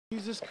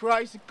Jesus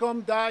Christ, He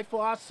come die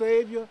for our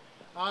Savior,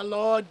 our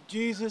Lord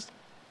Jesus,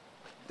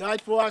 died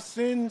for our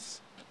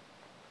sins.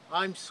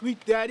 I'm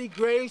Sweet Daddy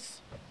Grace,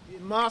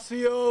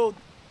 Marcio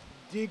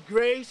de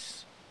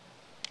Grace,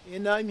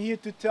 and I'm here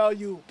to tell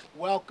you,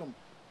 welcome.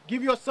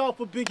 Give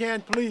yourself a big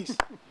hand, please.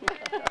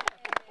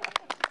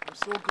 I'm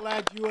so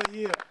glad you are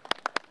here.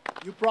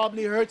 You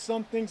probably heard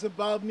some things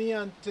about me,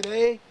 and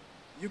today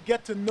you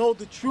get to know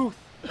the truth.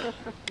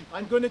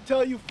 I'm going to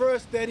tell you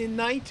first that in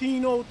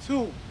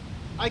 1902,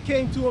 I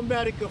came to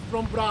America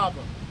from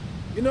Bravo.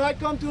 You know, I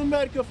come to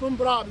America from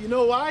Bravo. You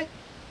know why?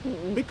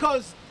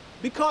 Because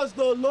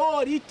the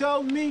Lord, He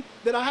told me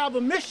that I have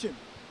a mission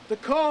to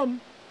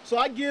come, so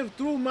I give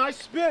through my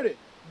spirit,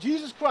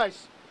 Jesus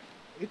Christ.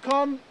 He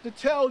come to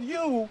tell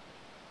you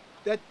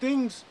that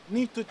things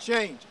need to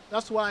change.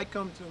 That's why I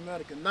come to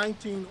America,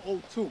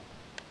 1902,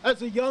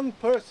 as a young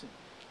person.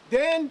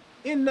 Then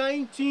in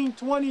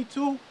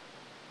 1922,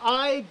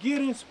 I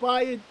get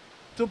inspired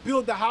to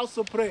build the house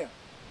of prayer.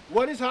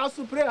 What is house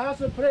of prayer?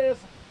 House of prayer is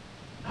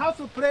house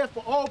of prayer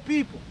for all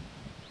people.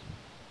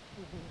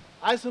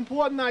 It's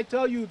important I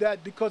tell you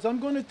that because I'm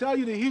going to tell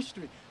you the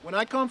history. When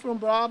I come from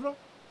Brava,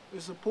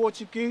 it's a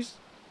Portuguese.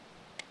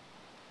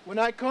 When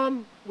I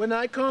come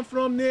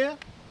from there,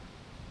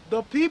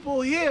 the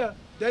people here,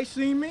 they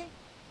see me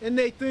and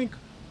they think,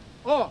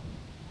 oh,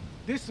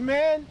 this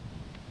man,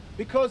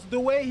 because the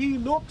way he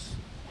looks,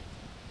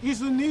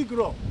 he's a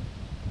Negro.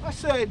 I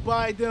say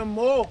by them,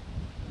 oh,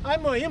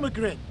 I'm an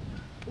immigrant.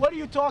 What are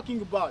you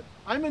talking about?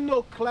 I'm in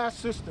no class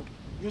system.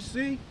 You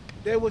see,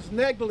 there was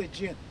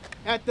negligence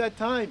at that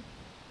time.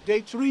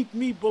 They treat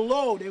me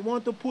below. They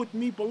want to put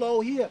me below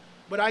here.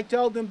 But I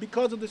tell them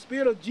because of the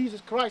Spirit of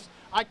Jesus Christ,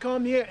 I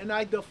come here and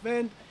I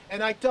defend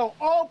and I tell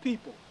all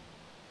people.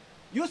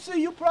 You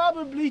see, you're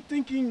probably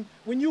thinking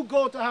when you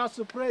go to House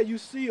of Prayer, you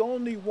see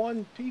only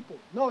one people.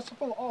 No, it's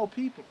for all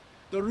people.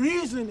 The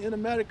reason in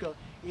America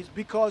is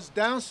because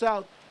down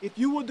south, if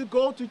you were to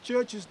go to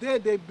churches there,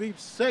 they'd be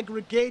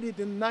segregated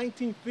in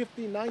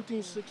 1950,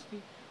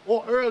 1960,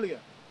 or earlier.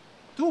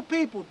 Two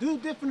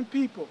different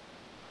people.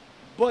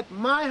 But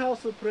my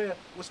house of prayer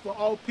was for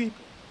all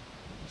people.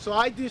 So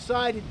I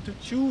decided to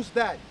choose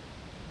that.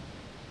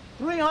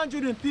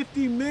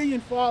 350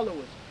 million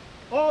followers,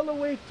 all the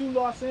way to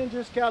Los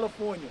Angeles,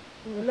 California.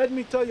 And let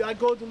me tell you, I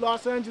go to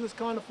Los Angeles,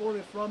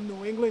 California from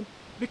New England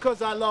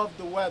because I love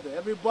the weather.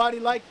 Everybody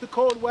like the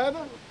cold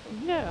weather?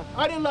 Yeah.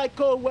 I didn't like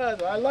cold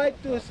weather. I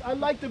like this. I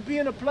like to be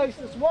in a place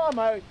that's warm.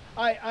 I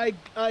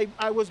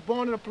was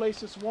born in a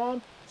place that's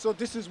warm, so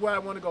this is where I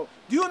want to go.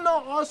 Do you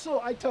know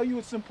also, I tell you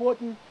it's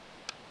important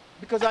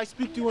because I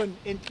speak to you and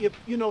if,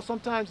 you know,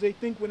 sometimes they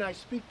think when I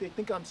speak, they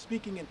think I'm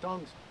speaking in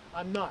tongues.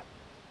 I'm not.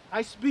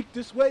 I speak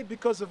this way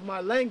because of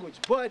my language,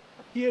 but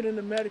here in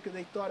America,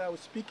 they thought I was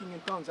speaking in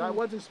tongues. I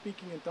wasn't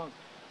speaking in tongues.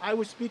 I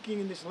was speaking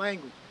in this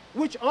language,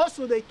 which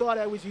also they thought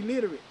I was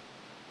illiterate.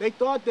 They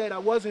thought that I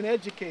wasn't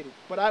educated,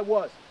 but I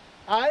was.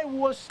 I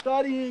was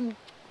studying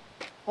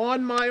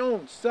on my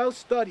own,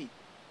 self-study.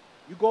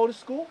 You go to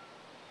school?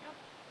 Yep.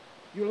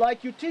 You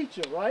like your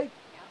teacher, right?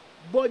 Yep.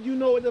 But you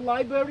know what the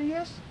library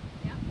is?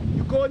 Yep.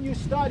 You go and you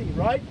study,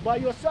 right? By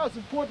yourself. It's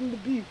important to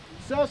be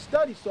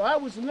self-study. So I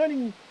was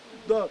learning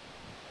the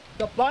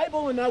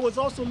Bible, and I was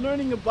also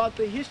learning about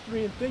the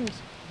history and things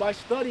by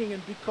studying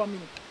and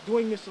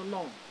doing this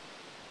alone.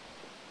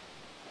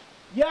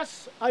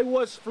 Yes, I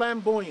was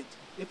flamboyant.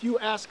 If you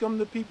ask them,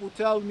 the people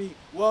tell me,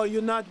 well,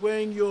 you're not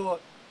wearing your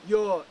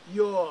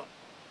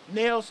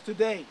nails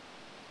today,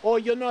 or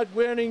you're not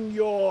wearing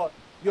your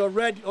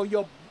red, or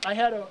your, I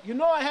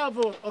have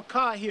a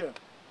car here,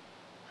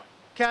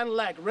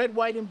 Cadillac, red,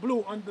 white, and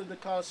blue under the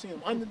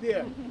Coliseum, under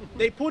there.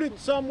 They put it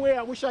somewhere,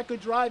 I wish I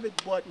could drive it,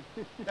 but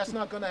that's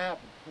not gonna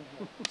happen.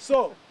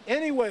 So,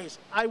 anyways,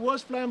 I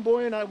was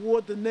flamboyant, I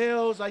wore the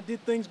nails, I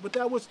did things, but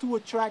that was to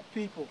attract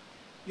people,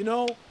 you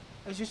know?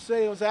 As you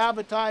say, it was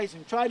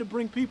advertising. Try to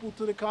bring people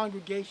to the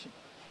congregation.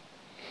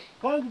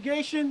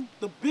 Congregation,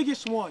 the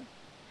biggest one,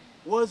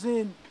 was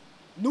in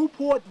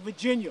Newport,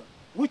 Virginia,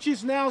 which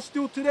is now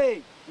still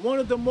today one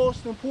of the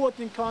most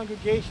important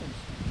congregations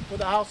for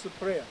the house of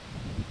prayer.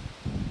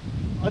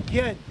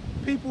 Again,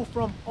 people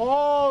from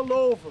all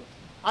over.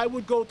 I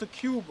would go to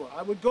Cuba.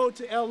 I would go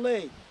to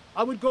LA.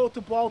 I would go to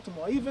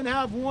Baltimore. I even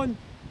have one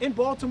in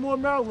Baltimore,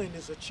 Maryland,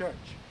 is a church.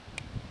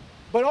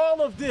 But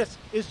all of this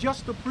is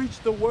just to preach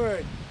the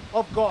word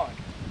of God.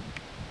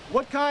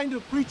 What kind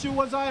of preacher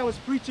was I? I was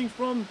preaching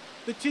from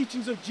the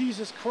teachings of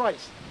Jesus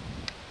Christ.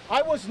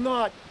 I was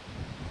not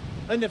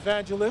an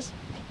evangelist,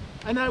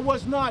 and I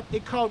was not a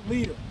cult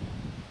leader.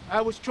 I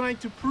was trying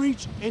to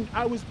preach, and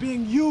I was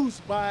being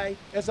used by,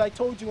 as I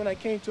told you when I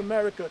came to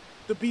America,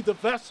 to be the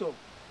vessel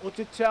or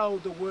to tell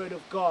the word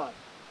of God.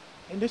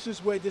 And this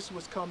is where this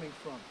was coming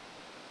from.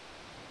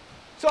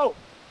 So,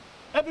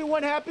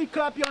 everyone happy?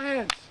 Clap your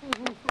hands.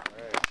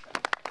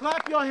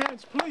 Clap your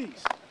hands,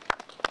 please.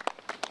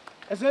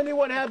 Does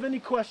anyone have any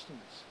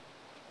questions?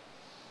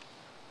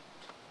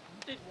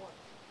 Did one.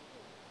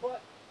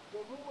 But the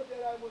rumor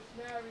that I was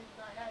married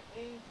and I had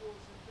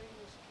angels and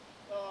things,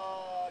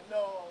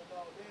 no.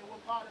 They were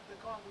part of the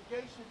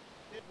congregation,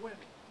 Women.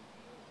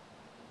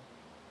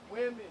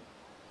 Women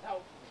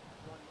help me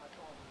run my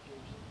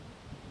congregation.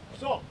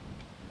 So,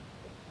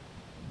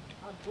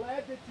 I'm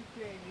glad that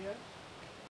you came here.